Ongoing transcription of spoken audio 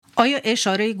آیا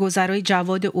اشاره گذرای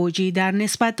جواد اوجی در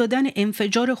نسبت دادن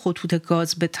انفجار خطوط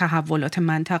گاز به تحولات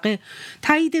منطقه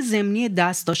تایید ضمنی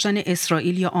دست داشتن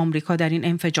اسرائیل یا آمریکا در این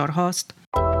انفجارهاست؟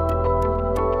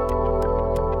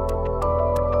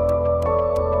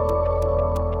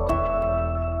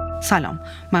 سلام،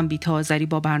 من بیتا آذری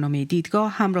با برنامه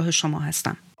دیدگاه همراه شما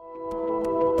هستم.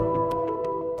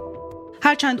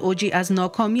 هرچند اوجی از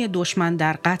ناکامی دشمن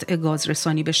در قطع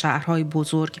گازرسانی به شهرهای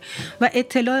بزرگ و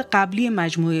اطلاع قبلی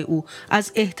مجموعه او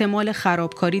از احتمال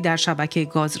خرابکاری در شبکه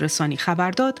گازرسانی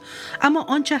خبر داد، اما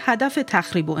آنچه هدف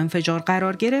تخریب و انفجار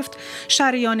قرار گرفت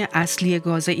شریان اصلی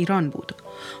گاز ایران بود.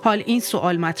 حال این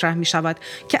سوال مطرح می شود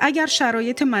که اگر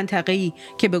شرایط منطقه‌ای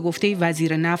که به گفته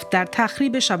وزیر نفت در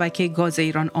تخریب شبکه گاز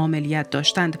ایران عاملیت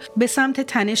داشتند به سمت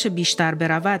تنش بیشتر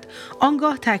برود،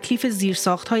 آنگاه تکلیف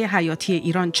زیرساخت‌های حیاتی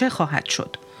ایران چه خواهد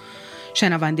شد؟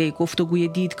 شنونده گفتگوی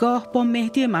دیدگاه با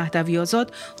مهدی مهدوی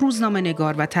آزاد،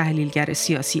 روزنامه‌نگار و تحلیلگر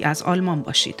سیاسی از آلمان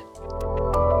باشید.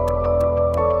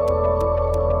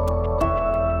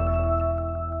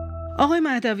 آقای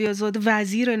مهدوی آزاد،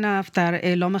 وزیر نفت در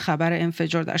اعلام خبر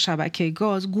انفجار در شبکه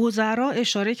گاز گذرا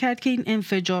اشاره کرد که این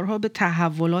انفجارها به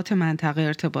تحولات منطقه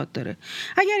ارتباط داره.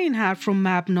 اگر این حرف رو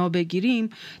مبنا بگیریم،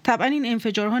 طبعا این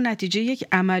انفجارها نتیجه یک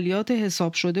عملیات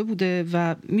حساب شده بوده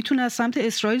و میتونه از سمت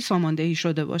اسرائیل ساماندهی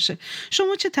شده باشه.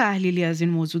 شما چه تحلیلی از این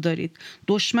موضوع دارید؟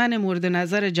 دشمن مورد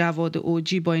نظر جواد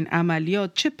اوجی با این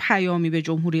عملیات چه پیامی به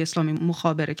جمهوری اسلامی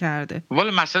مخابره کرده؟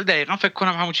 والا مسئله دقیقاً فکر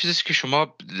کنم همون چیزی است که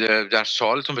شما در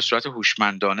سوالتون به صورت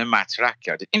هوشمندانه مطرح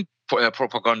کردید. این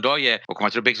پروپاگاندای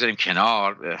حکومت رو بگذاریم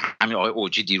کنار. همین آقای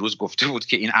اوجی دیروز گفته بود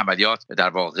که این عملیات در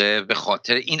واقع به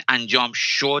خاطر این انجام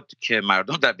شد که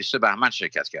مردم در 20 بهمن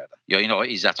شرکت کردن. یا این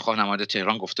آقای عزتخان نماینده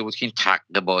تهران گفته بود که این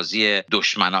تقه بازی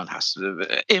دشمنان هست.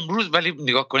 امروز ولی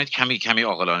نگاه کنید کمی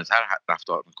عاقلانه‌تر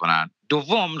رفتار میکنن.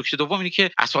 نکته دوم اینه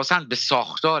که اساساً به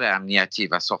ساختار امنیتی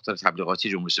و ساختار تبلیغاتی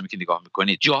جمهوری اسلامی که نگاه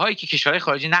میکنید، جاهایی که کشورهای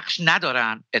خارجی نقش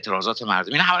ندارن، اعتراضات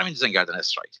مردم اینا همه رو میندازن گردن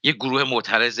اسرائیل. یه گروه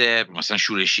معترض مثلا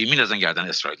شورشی میندازن گردن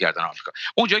اسرائیل، گردن آمریکا.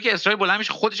 اون جایی که اسرائیل بلند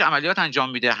میشه خودش عملیات انجام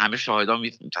میده، همه شاهدان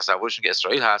تصورشون که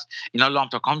اسرائیل هست، اینا لام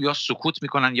تا کام یا سکوت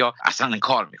میکنن یا اصلا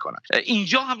انکار میکنن.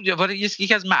 اینجا هم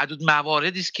یکی از معدود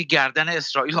مواردی است که گردن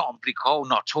اسرائیل و آمریکا و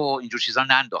ناتو اینجور چیزا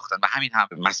ننداختن و همین هم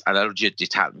مسئله رو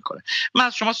جدی‌تر میکنه. من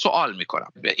از شما سوال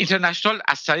میکنم، اینترنشنال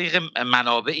از طریق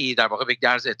منابعی در واقع به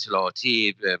درز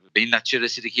اطلاعاتی به این نتیجه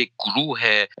رسیده که یک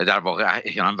گروه در واقع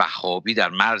احیانا وهابی در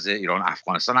مرز ایران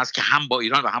افغانستان است که هم با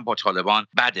ایران و هم با طالبان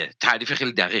بده. تعریف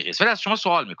خیلی دقیقی است. ولی از شما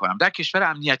سوال میکنم، در کشور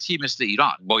امنیتی مثل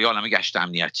ایران با یه عالمه گشت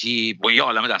امنیتی، با یه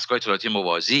عالمه دستگاه اطلاعاتی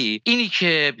موازی، اینی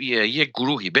که یک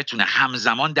گروهی بتونه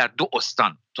همزمان در دو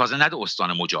استان، تازه نه دو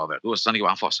استان مجاور، دو استانی که با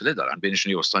هم فاصله دارن،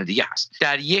 بینشون یه استان دیگه هست،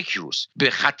 در یک روز به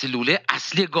خط لوله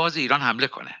اصلی گاز ایران حمله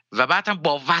کنه و بعد هم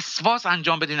با وسواس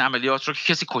انجام بده این عملیات رو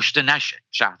که کسی کشته نشه،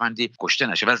 شهروندی کشته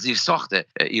نشه و زیرساخت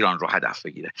ایران رو هدف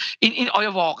بگیره. این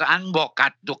آیا واقعا با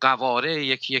قد و قواره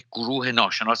یک گروه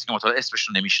ناشناسی که مطابق اسمش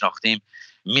رو نمیشناختیم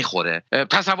میخوره؟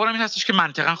 تصورم این هستش که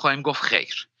منطقاً خواهیم گفت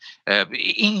خیر.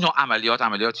 این نوع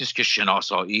عملیاتی است که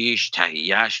شناساییش،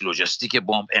 تهیه‌اش، لوجستیک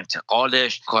بمب،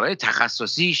 انتقالش، کارهای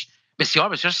تخصصیش بسیار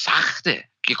بسیار سخته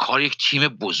که کار یک تیم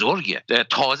بزرگه.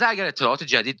 تازه اگر اطلاعات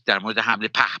جدید در مورد حمله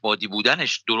پهپادی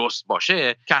بودنش درست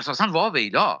باشه که اساساً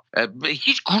واویلا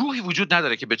هیچ گروهی وجود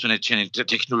نداره که بتونه چنین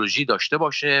تکنولوژی داشته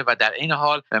باشه و در این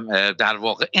حال در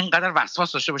واقع اینقدر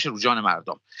وسواس داشته باشه رو جان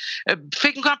مردم.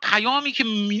 فکر می‌کنم پیامی که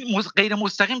غیر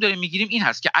مستقیم داریم میگیریم این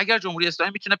هست که اگر جمهوری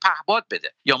اسلامی میتونه پهپاد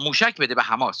بده یا موشک بده به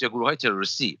حماس یا گروه‌های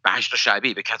تروریستی، به هشت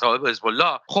شعبی، به کتایب حزب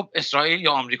الله، خب اسرائیل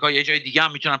یا آمریکا یه جای دیگه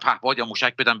هم میتونن پهپاد یا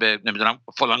موشک بدن به نمیدونم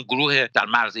فلان گروه در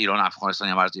مرز ایران افغانستان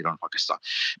یا مرز ایران پاکستان.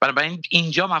 بنابراین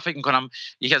اینجا من فکر می‌کنم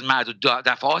یکی از معدود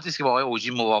دفعاتی است که با آقای اوجی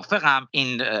موافقم.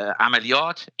 این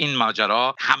عملیات، این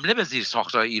ماجرا، حمله به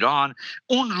زیرساخت‌های ایران،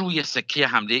 اون روی سکه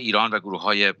حمله ایران و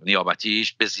گروه‌های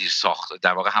نیابتیش به زیرساخت،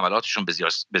 در واقع حملاتشون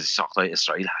به زیرساخت‌های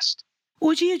اسرائیل هست.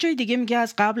 اوجی یه جای دیگه میگه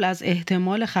از قبل از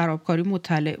احتمال خرابکاری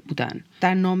مطلع بودن.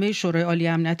 در نامه شورای عالی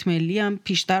امنیت ملی هم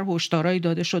پیشتر هشدارایی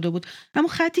داده شده بود. اما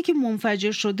خطی که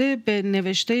منفجر شده به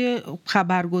نوشته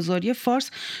خبرگزاری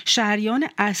فارس، شریان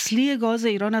اصلی گاز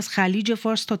ایران از خلیج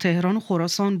فارس تا تهران و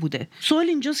خراسان بوده. سوال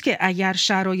اینجاست که اگر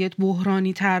شرایط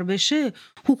بحرانی تر بشه،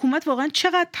 حکومت واقعا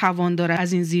چقدر توان داره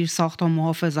از این زیرساخت‌ها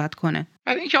محافظت کنه؟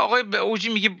 بعد اینکه آقای اوجی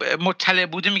میگه مطلع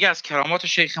بوده، میگه از کرامات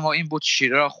شیخ ما این بود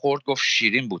شیره را خورد گفت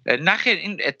شیرین بود. نه خیر،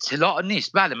 این اطلاع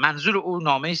نیست. بله، منظور او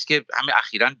نامه است که همین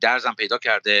اخیراً درزم پیدا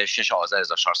کرده 6 آذر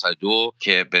 1402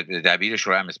 که به دبیر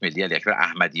شورای ملی علی اکبر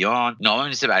احمدیان نامه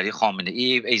می‌نویسه به علی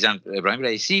خامنه‌ای، ایزن ابراهیم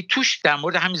رئیسی، توش در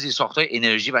مورد همین زیرساخت‌های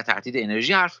انرژی و تهدید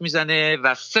انرژی حرف میزنه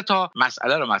و 3 تا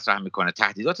مسئله رو مطرح میکنه: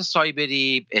 تهدیدات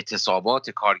سایبری، اعتصابات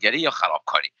کارگری یا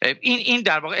خرابکاری. این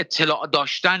در واقع اطلاع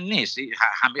داشتن نیست.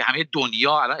 همه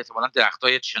دنیا الان احتمالاً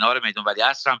درختای چنار میدون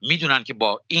ولیعصر هم میدونن که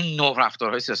با این نوع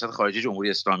رفتارهای سیاست خارجی جمهوری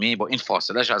اسلامی، با این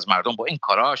فاصلهش از مردم، با این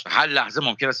کاراش، هر لحظه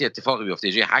ممکن است اتفاقی بیفته،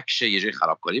 یه جای هک شه، یه جای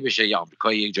خرابکاری بشه، یا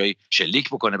آمریکا یه جای شلیک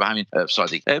بکنه به همین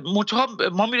سادگی.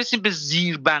 ما میرسیم به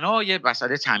زیربنای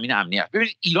مسئله تامین امنیت.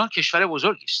 ببینید ایران کشور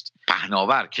بزرگی است،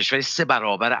 پهناور، کشوری 3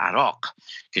 برابر عراق،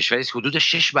 کشوری حدود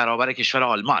 6 برابر کشور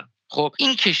آلمان. خب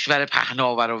این کشور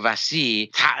پهناور و وسیع،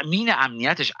 تأمین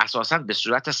امنیتش اساساً به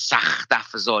صورت سخت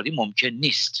افزاری ممکن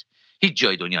نیست. هیچ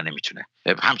جای دنیا نمیتونه.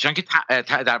 همچنان که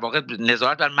در واقع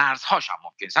نظارت بر مرزهاش هم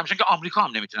ممکن نیست. همچنان که آمریکا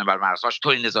هم نمیتونه بر مرزهاش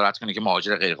طوری نظارت کنه که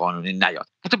مهاجر غیرقانونی نیاد.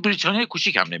 حتی بریتانیای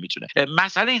کوچیک هم نمیتونه.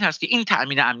 مسئله این هست که این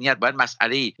تأمین امنیت باید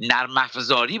مسئله نرم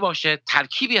افزاری باشه،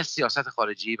 ترکیبی از سیاست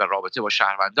خارجی و رابطه با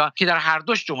شهروندان که در هر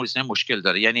دوش جمهوری اسلامی مشکل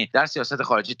داره. یعنی در سیاست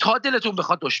خارجی تا دلتون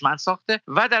بخواد دشمن ساخته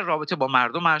و در رابطه با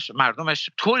مردمش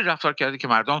طوری رفتار کرده که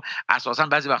مردم اساساً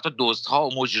بعضی وقتا دزدها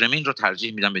و مجرمین رو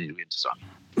ترجیح میدن به نیروی انتظامی.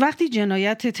 وقتی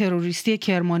جنایت تروریستی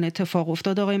کرمان اتفاق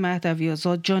افتاد آقای مهدوی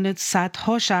آزاد، جان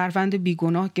صدها شهروند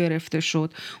بیگناه گرفته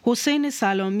شد. حسین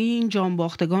سلامی این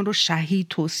جانباختگان رو شهید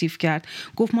توصیف کرد،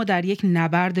 گفت ما در یک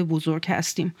نبرد بزرگ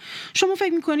هستیم. شما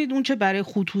فکر میکنید اون چه برای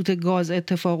خطوط گاز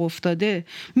اتفاق افتاده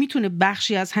میتونه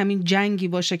بخشی از همین جنگی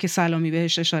باشه که سلامی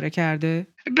بهش اشاره کرده؟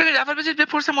 ببین، اول بذارید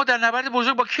بپرسم ما در نبرد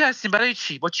بزرگ با کی هستیم؟ برای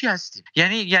چی؟ با چی هستیم؟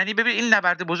 یعنی ببین، این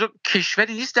نبرد بزرگ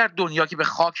کشوری نیست در دنیا که به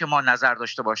خاک ما نظر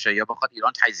داشته باشه یا بخواد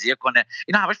ایران تجزیه کنه.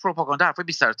 اینا همش پروپاگاندا، حرفای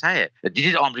بی سر و ته.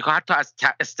 دیدید آمریکا حتی از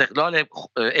استقلال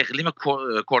اقلیم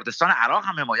کردستان عراق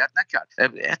هم حمایت نکرد.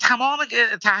 تمام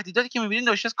تهدیداتی که می‌بینید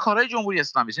ناشی از کارهای جمهوری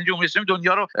اسلامی است. جمهوری اسلامی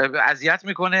دنیا رو اذیت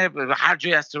میکنه، هر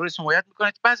جای از تروریسم حمایت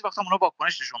میکنه، بعضی وقتا اونها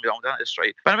واکنش نشون میدن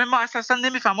اسرائیل. برای ما اساسا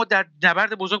نمیفهمیم در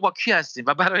نبرد بزرگ با کی هستیم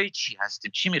و برای چی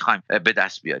هستیم، چی میخوایم به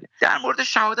دست بیاریم. در مورد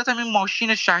شهادت هم این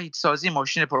ماشین شهیدسازی،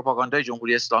 ماشین پروپاگاندای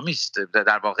جمهوری اسلامی است.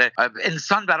 در واقع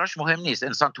انسان براش مهم نیست.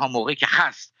 انسان تا موقعی که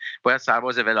هست باید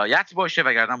سرباز ولایت باشه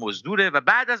وگرنه مزدوره، و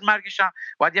بعد از مرگش هم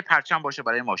باید یه پرچم باشه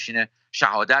برای ماشین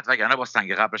شهادت وگرنه با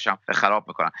سنگ قبرش هم خراب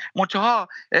میکنن. منتها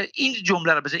این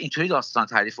جمله رو بذار اینطوری داستان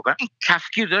تعریف کنم، این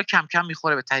کفگیر داره کم کم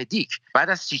میخوره به ته دیگ. بعد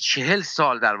از 30-40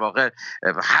 سال در واقع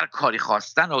هر کاری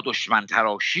خواستن و دشمن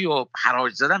تراشی و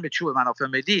حراج زدن به چوب منافع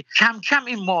ملی، کم کم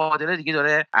این معادله دیگه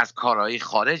داره از کارایی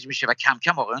خارج میشه و کم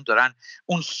کم آقایون دارن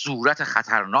اون صورت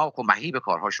خطرناک و مهیب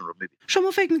کارهاشون رو میبینن.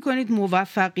 شما فکر میکنید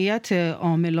موفقیت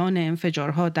عاملان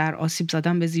انفجارها در آسیب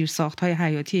زدن به زیرساخت‌های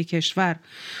حیاتی کشور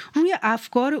روی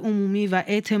افکار عمومی و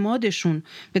اعتمادشون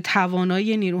به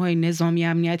توانایی نیروهای نظامی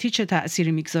امنیتی چه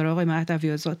تأثیری میگذاره آقای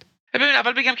مهدوی آزاد؟ ببین،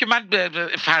 اول بگم که من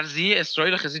فرضیه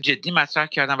اسرائیل رو خیلی جدی مطرح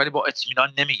کردم ولی با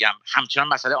اطمینان نمیگم. همچنان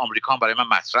مسئله آمریکا هم برای من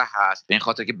مطرح هست، به این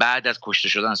خاطر که بعد از کشته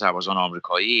شدن سربازان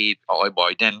آمریکایی آقای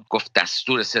بایدن گفت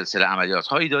دستور سلسله عملیات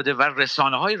هایی داده و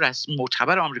رسانه‌های رسمی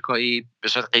معتبر آمریکایی به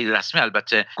صورت غیر رسمی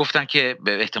البته گفتن که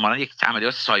احتمالاً یک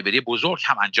عملیات سایبری بزرگ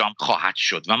هم انجام خواهد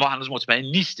شد و ما هنوز مطمئن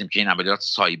نیستیم که این عملیات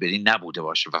سایبری نبوده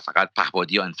باشه و فقط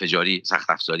پهپادی یا انفجاری سخت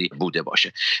افزاری بوده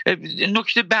باشه.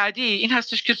 نکته بعدی این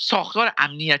هستش که ساختار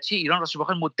امنیتی ایران راستش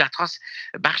بخواد مدت هاست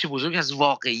بخش بزرگی از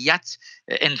واقعیت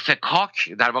انفکاک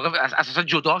در واقع اساسا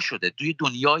جدا شده، توی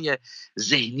دنیای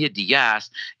ذهنی دیگه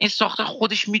است. این ساختار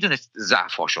خودش میدونه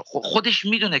ضعفاشو، خودش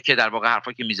میدونه که در واقع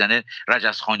حرفایی که میزنه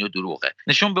رجزخوانی و دروغه.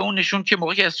 نشون به اون نشون که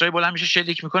موقعی که اسرائیل بلند میشه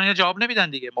شلیک میکنه اینا جواب نمیدن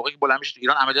دیگه. موقعی که بلند میشه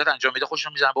ایران عملیات انجام میده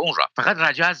خودشون میزنن به اون راه، فقط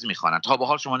رجز میخوانن. تا به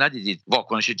حال شما ندیدید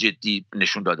واکنش جدی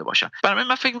نشون داده باشن. برای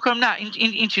من فکر میکنم نه،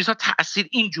 این چیزها تاثیر،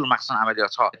 این جور مخصوصا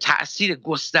عملیات ها تاثیر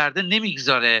گسترده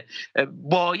نمیگذاره.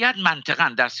 باید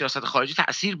منطقاً در سیاست خارجی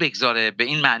تأثیر بگذاره، به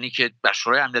این معنی که در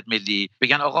شورای امنیت ملی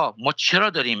بگن آقا ما چرا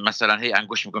داریم مثلا هی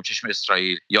انگشت میکنیم چشم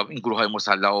اسرائیل یا این گروه‌های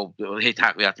مسلح و هی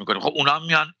تقویت میکنیم، خب اونا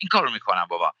میان این کارو میکنن.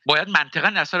 بابا باید منطقاً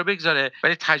اثر رو بگذاره،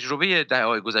 ولی تجربه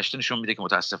دهه‌های گذشته نشون میده که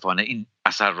متاسفانه این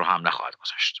اثر رو هم نخواهد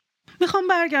گذاشت. میخوام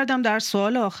برگردم در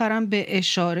سوال آخرم به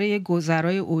اشاره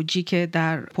گذرای اوجی که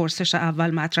در پرسش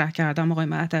اول مطرح کردم آقای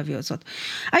مهدوی آزاد.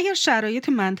 اگر شرایط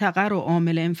منطقه رو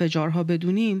عامل انفجارها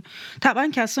بدونیم،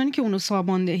 طبعا کسانی که اونو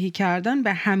ساماندهی کردن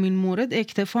به همین مورد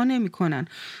اکتفا نمی‌کنن.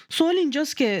 سوال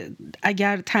اینجاست که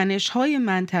اگر تنش‌های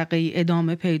منطقه‌ای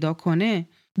ادامه پیدا کنه،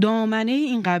 دامنه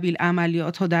این قبیل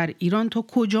عملیات‌ها در ایران تا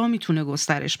کجا میتونه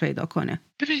گسترش پیدا کنه؟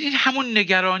 ببینید همون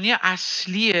نگرانی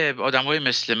اصلی آدم‌های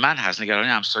مثل من هست،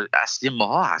 نگرانی اصلی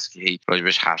ماها هست که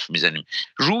راجبش حرف میزنیم.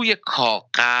 روی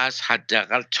کاغذ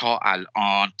حداقل تا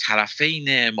الان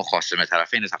طرفین مخاصمه،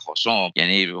 طرفین تخاصم،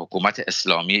 یعنی حکومت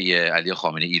اسلامی علی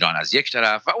خامنه‌ای ایران از یک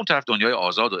طرف و اون طرف دنیای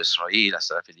آزاد و اسرائیل از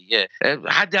طرف دیگه،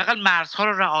 حداقل مرزها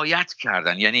رو رعایت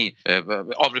کردن. یعنی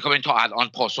آمریکا به این تا الان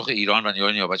پاسخ ایران و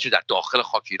نیروهای نیابتی در داخل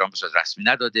خاک ایران به صورت رسمی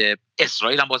نداده،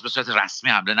 اسرائیل هم باز به صورت رسمی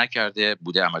حمله نکرده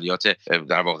بوده، عملیات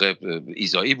در واقع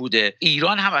ایذایی بوده.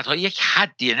 ایران هم تا یک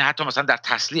حدی، یعنی حتی مثلا در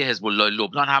تسلیح حزب الله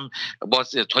لبنان هم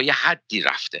باز تا یک حدی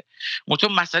رفته.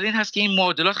 مسئله این هست که این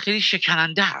معادلات خیلی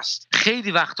شکننده هست.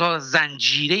 خیلی وقتا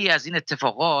زنجیره‌ای از این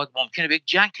اتفاقات ممکنه به یک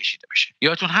جنگ کشیده بشه.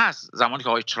 یادتون هست زمانی که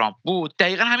آقای ترامپ بود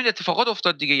دقیقاً همین اتفاقات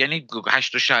افتاد دیگه. یعنی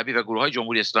هشت شعبی و گروه‌های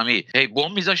جمهوری اسلامی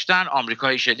بمب می‌ذاشتن،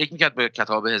 آمریکا شلیک می‌کرد به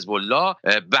کتاب حزب الله،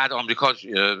 بعد آمریکا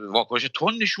واکنش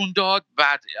تند نشون داد،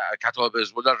 بعد کتاب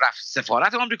حزب الله رفت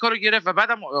سفارت آمریکا رو گرفت و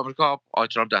بعدم آمریکا آقای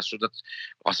ترامپ دستور داد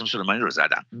قاسم سلیمانی رو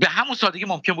زدن. به همون سادگی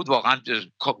ممکن بود واقعاً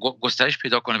گسترش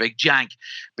پیدا کنه و یک جنگ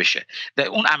بشه. در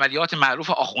اون عملیات معروف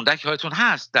آخوندک یادتون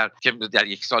هست در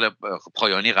یک سال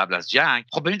پایانی قبل از جنگ،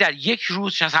 خب ببین در یک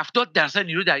روز 60-70%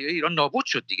 نیروی دریایی ایران نابود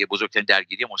شد دیگه، بزرگترین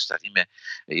درگیری مستقیم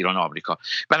ایران و آمریکا.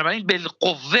 بنابراین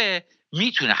بالقوه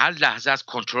میتونه هر لحظه از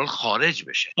کنترل خارج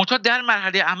بشه. منتها در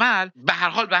مرحله عمل به هر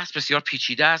حال بحث بسیار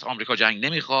پیچیده است. آمریکا جنگ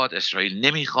نمیخواد، اسرائیل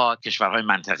نمیخواد، کشورهای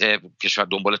منطقه کشور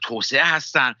دنبال توسعه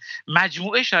هستن.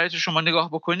 مجموعه شرایط رو شما نگاه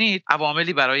بکنید،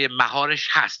 عواملی برای مهارش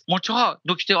هست. منتها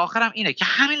نکته آخرم اینه که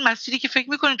همین مسیری که فکر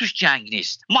میکنیم توش جنگ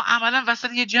نیست، ما عملا وسط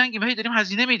یه جنگیم، هی داریم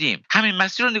هزینه میدیم. همین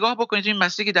مسیر رو نگاه بکنید، این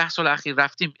مسیری که 10 سال اخیر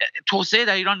رفتیم، توسعه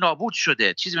در ایران نابود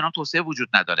شده، چیزی به نام توسعه وجود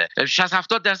نداره.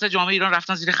 60-70% جامعه ایران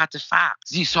رفتن زیر خط فقر،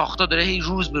 زیرساخت‌ها داره هی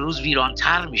روز به روز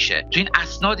ویرانتر میشه. تو این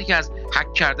اسنادی که از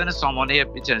هک کردن سامانه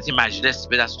اینترنتی مجلس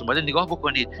به دست اومده نگاه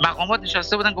بکنید، مقامات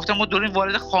نشسته بودن گفتن ما داریم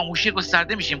وارد خاموشی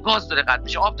گسترده میشیم، گاز داره قطع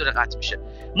میشه، آب داره قطع میشه.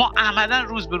 ما عملا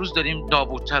روز به روز داریم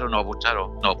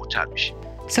نابودتر میشیم.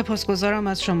 سپاسگزارم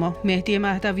از شما مهدی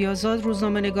مهدوی آزاد،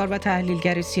 روزنامه‌نگار و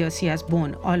تحلیلگر سیاسی از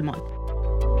بن، آلمان.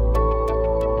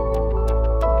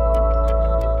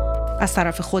 از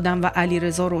طرف خودم و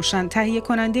علیرضا روشن تهیه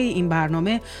کننده این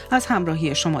برنامه از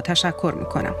همراهی شما تشکر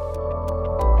می‌کنم.